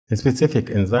specific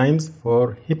enzymes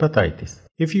for hepatitis.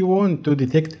 If you want to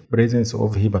detect presence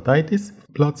of hepatitis,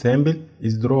 blood sample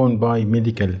is drawn by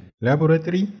medical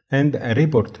laboratory and a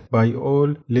report by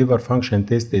all liver function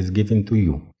test is given to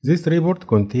you. This report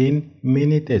contains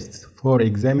many tests for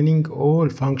examining all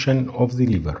function of the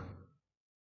liver.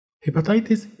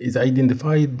 Hepatitis is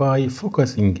identified by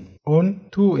focusing on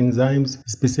two enzymes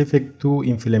specific to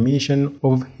inflammation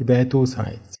of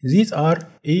hepatocytes. These are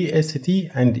AST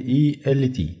and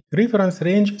ALT. Reference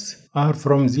ranges are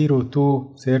from 0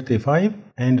 to 35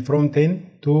 and from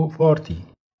 10 to 40.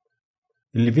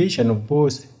 Elevation of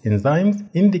both enzymes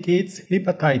indicates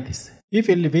hepatitis. If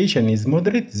elevation is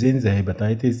moderate, then the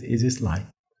hepatitis is slight.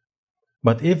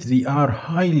 But if they are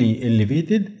highly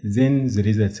elevated, then there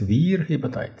is a severe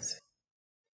hepatitis.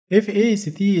 If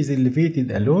AST is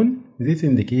elevated alone, this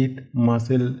indicates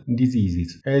muscle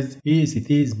diseases, as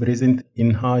AST is present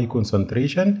in high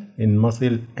concentration in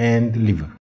muscle and liver.